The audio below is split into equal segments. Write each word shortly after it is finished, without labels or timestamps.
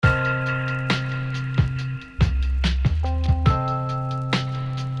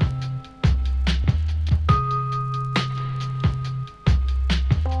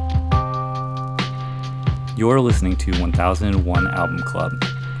You're listening to 1001 Album Club,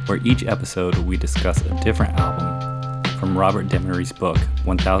 where each episode we discuss a different album from Robert Dimery's book,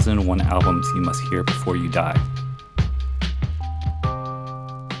 1001 Albums You Must Hear Before You Die.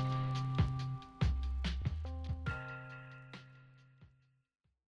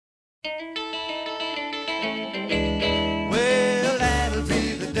 Well, that'll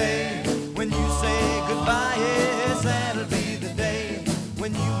be the day when you say goodbye. Yes, that'll be the day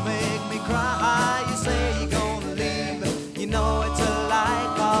when you make me cry. You say you're gonna leave, you know it's a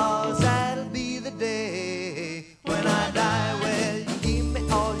lie, 'cause that'll be the day when I die. Well, you give me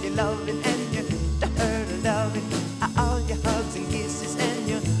all your loving and your dirty loving, all your hugs and kisses and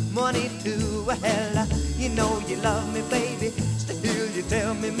your money too. Well, you know you love me, baby. Still you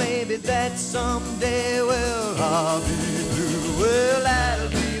tell me maybe that someday, well, I'll be blue. Well, that'll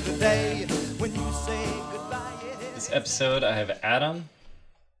be the day when you say goodbye. Yeah. This episode, I have Adam,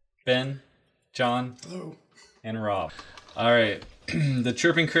 Ben, John, Hello. and Rob. All right. The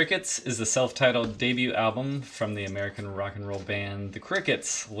Chirping Crickets is the self-titled debut album from the American rock and roll band The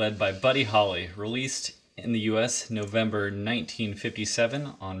Crickets, led by Buddy Holly, released in the U.S. November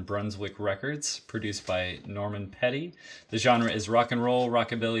 1957 on Brunswick Records, produced by Norman Petty. The genre is rock and roll,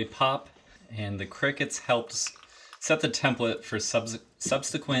 rockabilly, pop, and The Crickets helped set the template for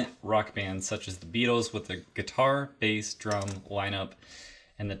subsequent rock bands such as the Beatles, with the guitar, bass, drum lineup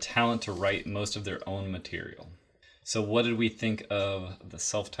and the talent to write most of their own material. So what did we think of the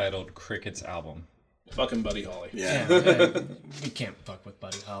self-titled Crickets album? Fucking Buddy Holly. Yeah, you can't fuck with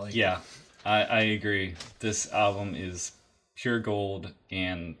Buddy Holly. Yeah, I agree. This album is pure gold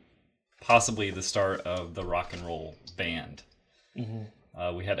and possibly the start of the rock and roll band.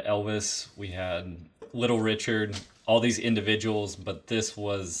 Mm-hmm. We had Elvis, we had Little Richard, all these individuals, but this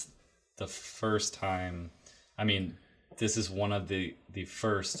was the first time. I mean, this is one of the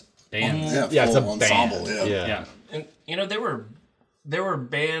first bands. Yeah, it's a full band. ensemble. Yeah. And you know, there were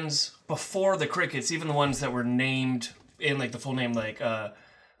bands before the Crickets, even the ones that were named in like the full name, like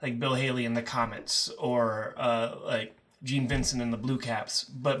Bill Haley and the Comets, or like Gene Vincent and the Blue Caps.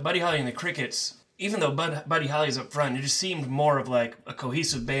 But Buddy Holly and the Crickets, even though Buddy Holly's up front, it just seemed more of like a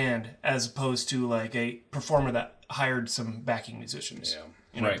cohesive band as opposed to like a performer that hired some backing musicians. Yeah.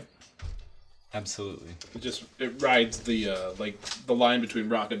 You know? Right. Absolutely. It rides the the line between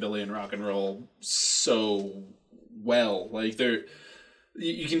rockabilly and rock and roll so well. Like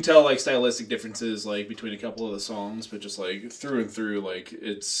you can tell like stylistic differences like between a couple of the songs, but just like through and through, like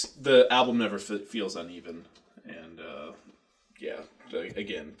it's the album never feels uneven. And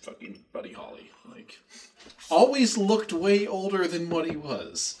again, fucking Buddy Holly, like always looked way older than what he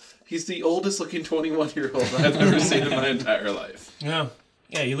was. He's the oldest looking 21-year-old I've ever seen in my entire life. Yeah.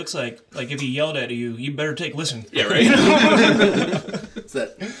 Yeah, he looks like if he yelled at you, you better take listen. Yeah, right. It's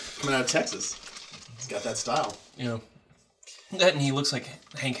that coming out of Texas. He's got that style. You know, that, and he looks like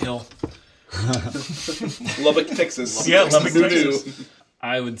Hank Hill. Lubbock, Texas. Yeah, Lubbock, Texas.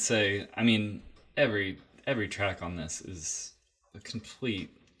 I would say, I mean, every track on this is a complete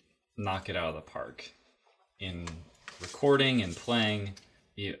knock it out of the park in recording and playing,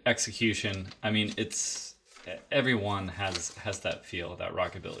 execution. I mean, everyone has that feel, that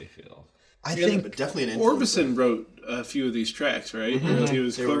rockabilly feel. I think but definitely an influence. Orbison wrote a few of these tracks, right? He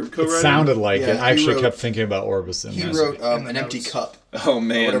was co-writing. It sounded like Yeah, it. I actually he wrote- kept thinking about Orbison. He wrote an empty cup. Oh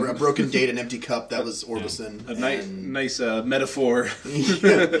man, Whatever, a broken date, an empty cup. That was Orbison. a and- nice metaphor.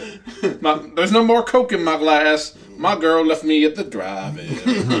 There's no more Coke in my glass. My girl left me at the drive-in. I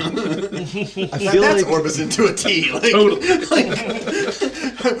feel That's like Orbison to a T. Like, Totally.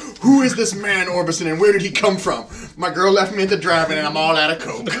 who is this man, Orbison, and where did he come from? My girl left me at the drive-in, and I'm all out of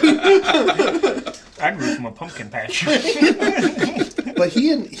Coke. I grew from a pumpkin patch. But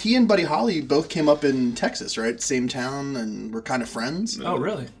he and Buddy Holly both came up in Texas, right? Same town, and were kind of friends. Oh,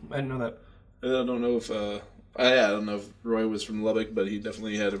 really? I didn't know that. I don't know if I don't know if Roy was from Lubbock, but he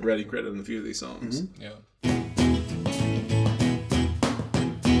definitely had a writing credit in a few of these songs. Yeah.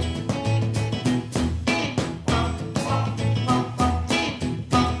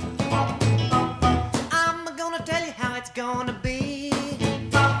 I'm gonna tell you how it's gonna be.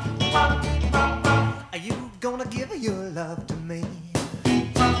 Are you gonna give your love to me?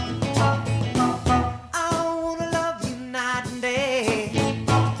 I wanna love you night and day.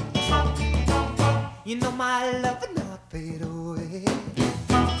 You know my love will not fade away.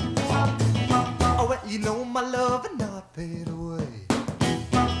 Oh, well, you know my love will not fade away.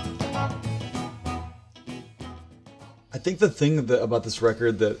 I think the thing about this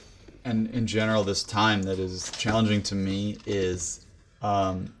record that, and in general this time, that is challenging to me is,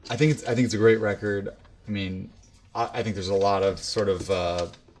 I think it's a great record. I mean, I think there's a lot of sort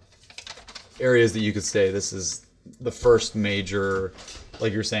of areas that you could say this is the first major,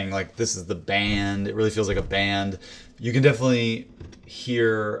 like you're saying, like this is the band. It really feels like a band. You can definitely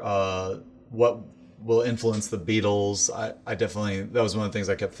hear what will influence the Beatles. I definitely, that was one of the things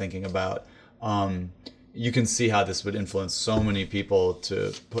I kept thinking about. You can see how this would influence so many people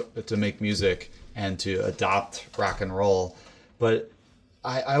to make music and to adopt rock and roll. But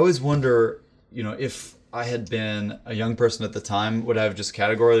I always wonder, if I had been a young person at the time, would I have just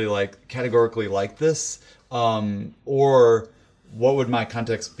categorically liked this? Or what would my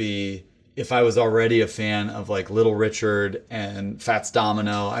context be if I was already a fan of like Little Richard and Fats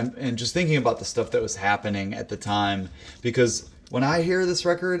Domino? And just thinking about the stuff that was happening at the time, because when I hear this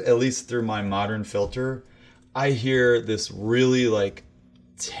record, at least through my modern filter, I hear this really like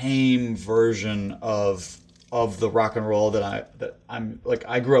tame version of the rock and roll that I'm like.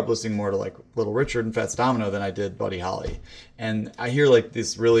 I grew up listening more to like Little Richard and Fats Domino than I did Buddy Holly, and I hear like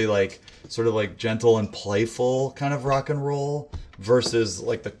this really like sort of like gentle and playful kind of rock and roll versus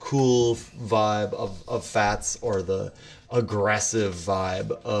like the cool vibe of Fats or the aggressive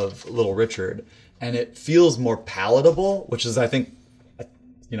vibe of Little Richard, and it feels more palatable, which is, I think,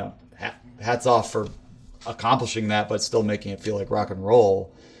 hats off for accomplishing that, but still making it feel like rock and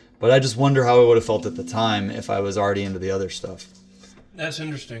roll. But I just wonder how I would have felt at the time if I was already into the other stuff. That's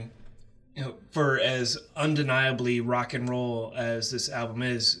interesting. For as undeniably rock and roll as this album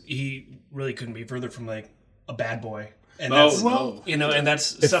is, he really couldn't be further from like a bad boy. And that's, and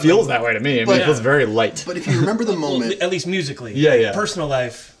that's it feels that way to me. I mean, it feels very light. But if you remember the moment, at least musically, yeah. Personal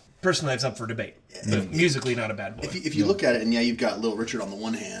life's up for debate. But musically, not a bad boy. If you look at it, and you've got Little Richard on the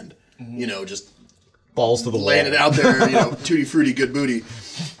one hand, just balls to the laying wall, it out there, tutti frutti, good booty.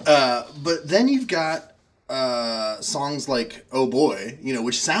 But then you've got songs like "Oh Boy,"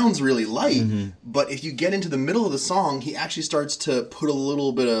 which sounds really light, but if you get into the middle of the song, he actually starts to put a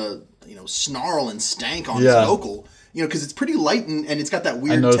little bit of snarl and stank on his vocal, because it's pretty light and it's got that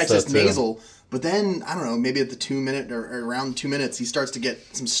weird Texas nasal. But then I don't know, maybe at the 2 minute or around 2 minutes, he starts to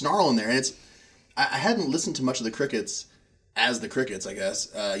get some snarl in there, and it's I hadn't listened to much of the Crickets as the Crickets, I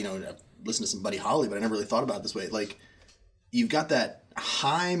guess. I've listened to some Buddy Holly, but I never really thought about it this way. Like, you've got that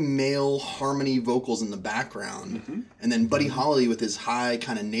high male harmony vocals in the background, and then Buddy Holly with his high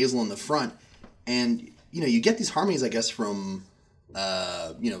kind of nasal in the front, and you get these harmonies, I guess, from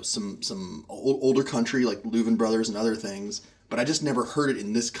some older country like Louvin Brothers and other things, but I just never heard it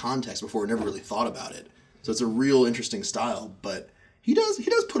in this context before. Never really thought about it. So it's a real interesting style, but he does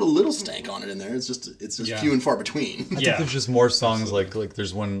put a little stank on it in there. It's just few and far between. I think there's just more songs like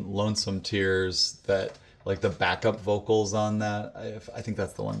there's one Lonesome Tears that like the backup vocals on that. I think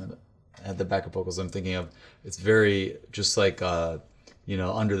that's the one that had the backup vocals I'm thinking of. It's very just like Under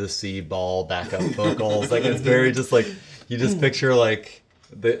the Sea ball backup vocals. Like it's very just like you just picture like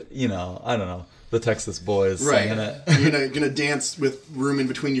the I don't know, the Texas boys singing it. You're gonna dance with room in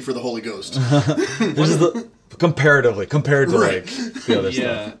between you for the Holy Ghost. Comparatively compared to like the other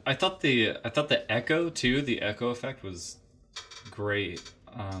stuff. Yeah, I thought the echo too. The echo effect was great.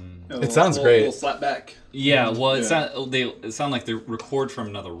 It sounds great. A little slap back. Yeah, well, it sound like they record from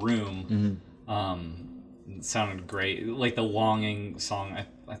another room. It sounded great. Like the longing song.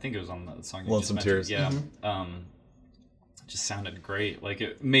 I think it was on the song. Lonesome Tears. Yeah. Just sounded great. Like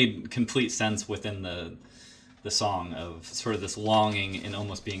it made complete sense within the song of sort of this longing and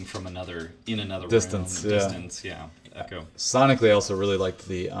almost being from another distance. room. Yeah. Distance, yeah. Echo. Sonically, I also really liked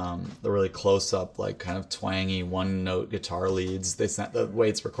the really close up, like kind of twangy one note guitar leads. The way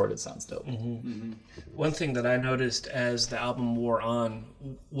it's recorded sounds dope. One thing that I noticed as the album wore on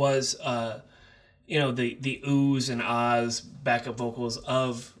was the oohs and ahs backup vocals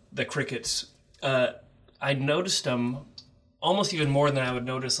of the Crickets. I noticed them almost even more than I would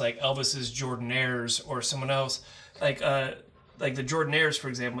notice like Elvis's Jordanaires or someone else. Like the Jordanaires, for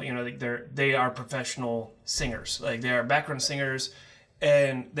example, they are professional singers. Like they are background singers,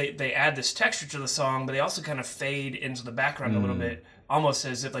 and they add this texture to the song, but they also kind of fade into the background a little bit, almost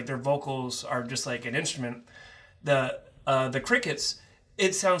as if like their vocals are just like an instrument. The Crickets,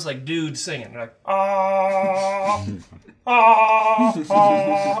 it sounds like dudes singing. They're like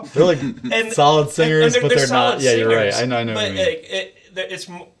They're like solid singers, but they're not. Yeah, you're right. I know what you mean. It's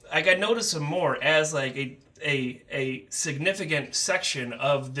like I notice them more as like a significant section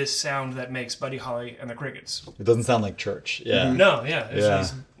of this sound that makes Buddy Holly and the Crickets. It doesn't sound like church. Yeah. No, yeah.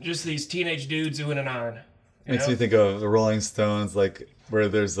 It's just these teenage dudes oohing and ahhing. Makes me think of the Rolling Stones, like where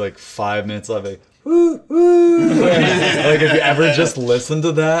there's like 5 minutes of it. Woo, woo. Like if you ever just listen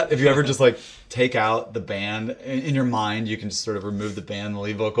to that, if you ever just like take out the band in your mind, you can just sort of remove the band, the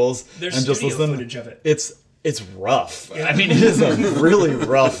lead vocals, There's and just studio listen. footage of it. It's it's rough. I mean, it is a really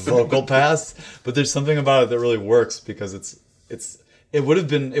rough vocal pass, but there's something about it that really works because it would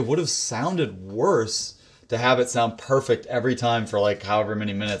have sounded worse to have it sound perfect every time for like however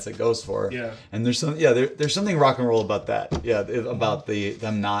many minutes it goes for. Yeah. And there's something rock and roll about that. Yeah, about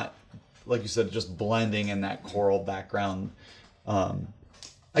them not, like you said, just blending in that choral background.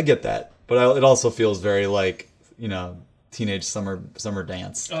 I get that, but it also feels very like, teenage summer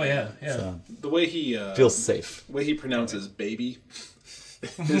dance. Oh yeah. So, The way he feels safe. the way he pronounces baby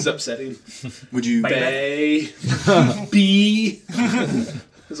is upsetting. Would you? Bay, bee.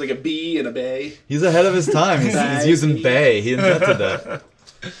 There's like a bee and a bay. He's ahead of his time. He's using bay. He invented that.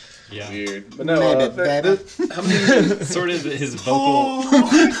 Yeah. Weird, but no. How many? Sort of his vocal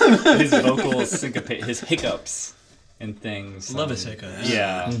syncopate, his hiccups and things. Love his hiccups.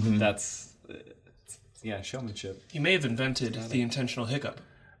 Yeah, that's showmanship. He may have invented the intentional hiccup.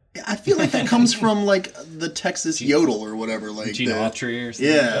 I feel like that comes from like the Texas yodel or whatever. Like Gene Autry or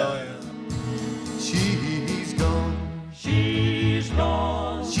something. Yeah. She's gone. She's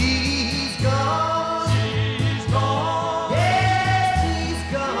gone. She's gone. She's gone. Yes,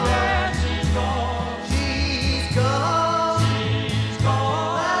 she's gone. Yes, she's gone. She's gone. She's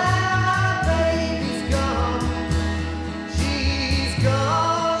gone. My baby's gone. She's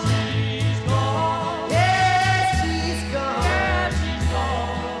gone. She's gone. Yes, she's gone. Yes, she's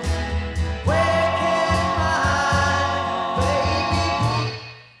gone. Where can my baby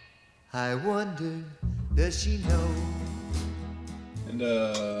be? I wonder, does she know? And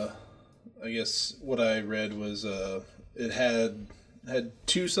I guess what I read was it had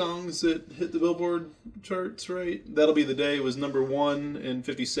 2 songs that hit the Billboard charts, right? That'll Be the Day was number 1 in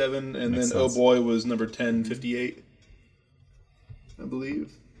 57, and Makes then Oh sense. Boy was number 10, 58, I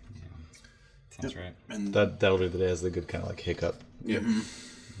believe. Sounds right. And That'll Be the Day has the good kind of like hiccup. Yep.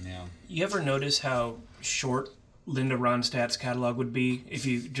 Yeah. You ever notice how short Linda Ronstadt's catalog would be if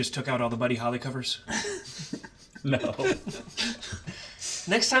you just took out all the Buddy Holly covers? No.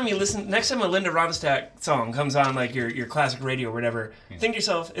 Next time a Linda Ronstadt song comes on like your classic radio or whatever, think to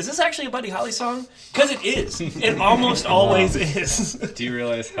yourself, is this actually a Buddy Holly song? Because it is. It almost always is. Do you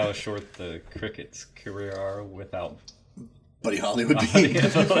realize how short the Crickets' career are without Buddy Holly would be.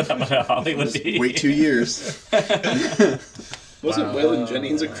 Holly would be? Wait 2 years. Wasn't Waylon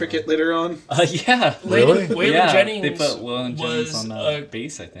Jennings a cricket later on? Yeah. Really? Waylon Yeah, Jennings they put Waylon Jennings was on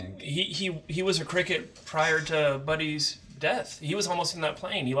bass, I think. he was a cricket prior to Buddy's death. He was almost in that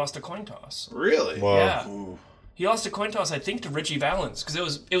plane. He lost a coin toss. Really? Wow. Yeah. He lost a coin toss, I think, to Richie Valens because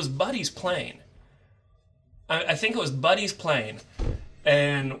it was Buddy's plane. I think it was Buddy's plane,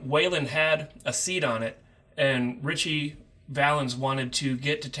 and Waylon had a seat on it, and Richie Valens wanted to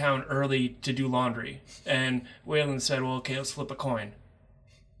get to town early to do laundry, and Waylon said, "Well, okay, let's flip a coin."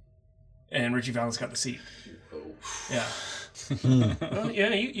 And Richie Valens got the seat. Yeah. Well,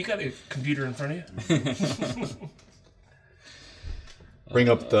 yeah, you got a computer in front of you. Bring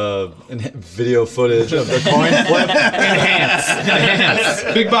up the video footage of the coin flip. Enhance.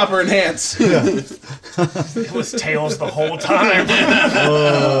 Big Bopper Enhance. It was tails the whole time.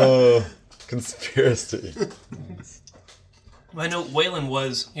 Oh, conspiracy. I know Waylon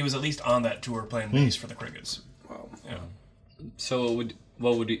was at least on that tour playing bass for the Crickets. Wow. Yeah. So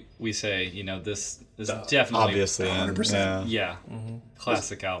what would we say? This is definitely Obviously. 100%. Yeah.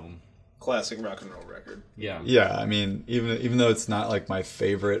 Classic album. Classic rock and roll record. Yeah. Yeah, I mean, even though it's not like my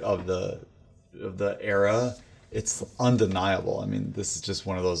favorite of the era, it's undeniable. I mean, this is just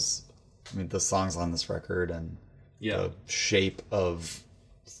one of those. I mean, the songs on this record and Yeah. the shape of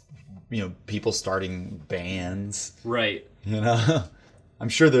people starting bands. Right. I'm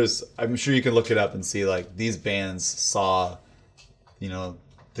sure you can look it up and see like these bands saw,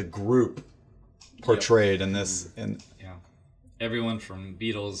 the group portrayed in this and. Yeah. Everyone from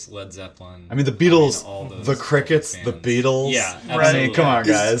Beatles, Led Zeppelin. I mean, the Beatles, all those the Crickets, the bands. Beatles. Yeah, I mean, absolutely. come on,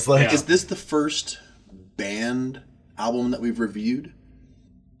 guys. Like, Yeah. Is this the first band album that we've reviewed?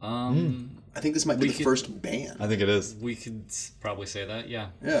 I think this might be We the could- first band. I think it is. We could probably say that. Yeah.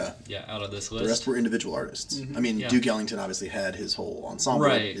 Yeah. Yeah. Out of this The rest list. were individual artists. I mean, Yeah. Duke Ellington obviously had his whole ensemble.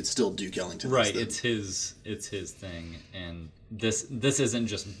 Right. It's still Duke Ellington. Right. That's It's his thing, and this isn't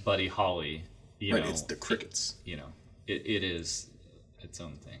just Buddy Holly. right. It's the Crickets. It is its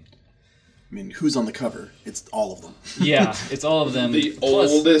own thing. I mean, who's on the cover? It's all of them. Yeah, it's all of them. The plus,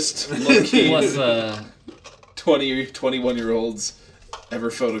 oldest looking plus 21-year-olds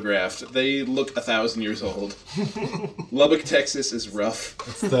ever photographed. They look 1,000 years old. Lubbock, Texas is rough.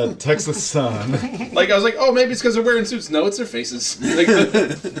 It's the Texas Sun. Like, I was like, oh, maybe it's because they're wearing suits. No, it's their faces. Like,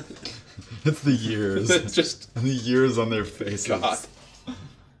 It's the years. it's just, The years on their faces. God.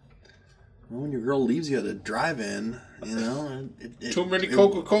 When your girl leaves you at a drive-in, you know, Too many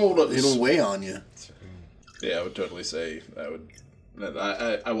Coca-Colas. It'll weigh on you. Yeah, I would totally say I would.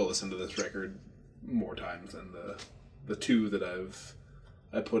 I will listen to this record more times than the two that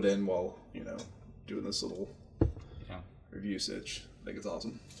I put in while doing this little review sitch. I think it's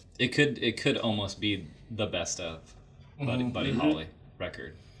awesome. It could almost be the best of Buddy Holly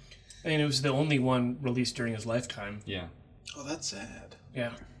record. I mean, it was the only one released during his lifetime. Yeah. Oh, that's sad.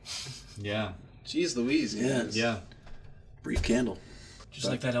 Yeah. Yeah. Jeez Louise. Yes. Yeah. Brief Candle. Just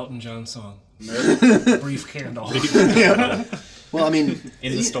like that Elton John song. Brief Candle. Yeah. Well, I mean,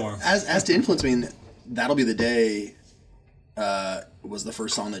 In the Storm. As to influence, I mean, That'll Be the Day was the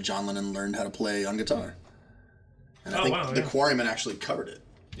first song that John Lennon learned how to play on guitar. And I think the Quarrymen actually covered it.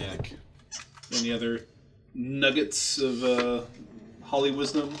 Yeah. Any other nuggets of Holly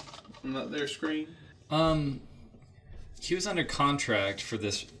wisdom on their screen? He was under contract for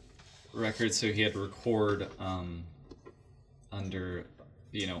this record, so he had to record under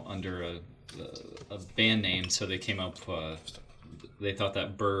a band name. So they came up. They thought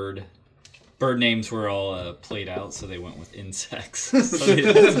that bird names were all played out, so they went with insects. So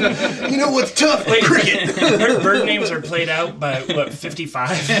You know what's tough? Cricket. Bird names are played out by,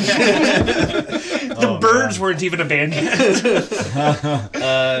 55? The Birds weren't even a band yet.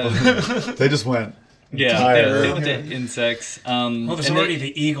 They just went. Yeah, they went to insects. Well, there's already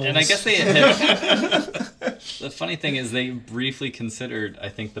the Eagles. And I guess they had... The funny thing is they briefly considered, I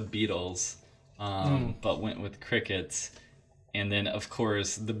think, the Beatles, but went with Crickets. And then, of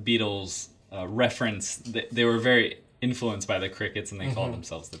course, the Beatles they were very influenced by the Crickets, and they called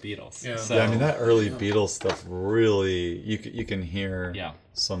themselves the Beatles. Yeah. So, Yeah, I mean that early Beatles stuff really you can hear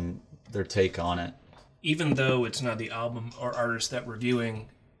their take on it. Even though it's not the album or artist that we're viewing,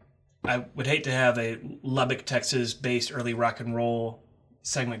 I would hate to have a Lubbock, Texas-based early rock and roll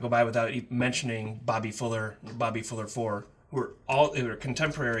segment go by without mentioning Bobby Fuller, Bobby Fuller 4, who were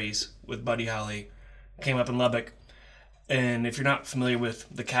contemporaries with Buddy Holly, came up in Lubbock. And if you're not familiar with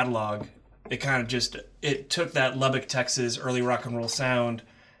the catalog, it kind of it took that Lubbock, Texas early rock and roll sound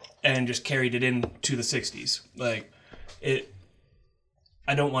and just carried it into the 60s.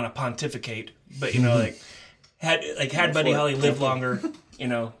 I don't want to pontificate, but had Buddy Holly lived longer,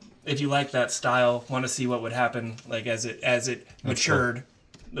 if you like that style, want to see what would happen, as it matured.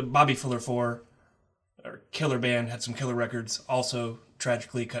 The Bobby Fuller 4, or killer band, had some killer records, also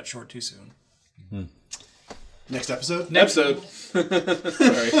tragically cut short too soon. Next episode? Sorry.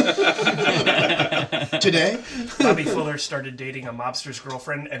 Today? Bobby Fuller started dating a mobster's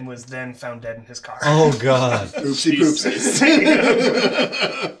girlfriend and was then found dead in his car. Oh God! Oopsie poopsies.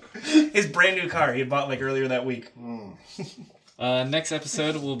 His brand new car he had bought earlier that week. next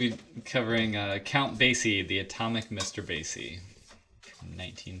episode, we'll be covering Count Basie, the Atomic Mr. Basie, from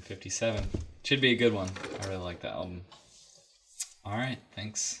 1957. Should be a good one. I really like that album. All right,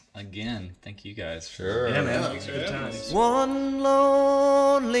 thanks again. Thank you guys. Sure. Yeah, man. Good times. One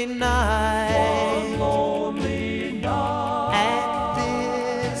lonely night, at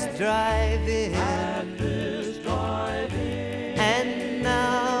this drive-in, and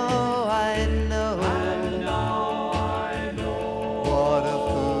now I know what a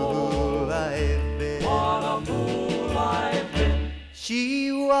fool I've been.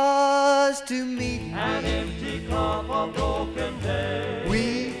 She was to me an empty cup of broken day.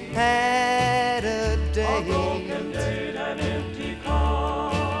 We had a date, an empty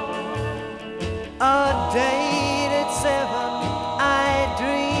car. A date at 7. I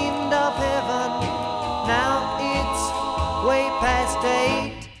dreamed of heaven. Now it's way past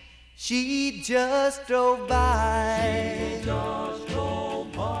 8. She just drove by.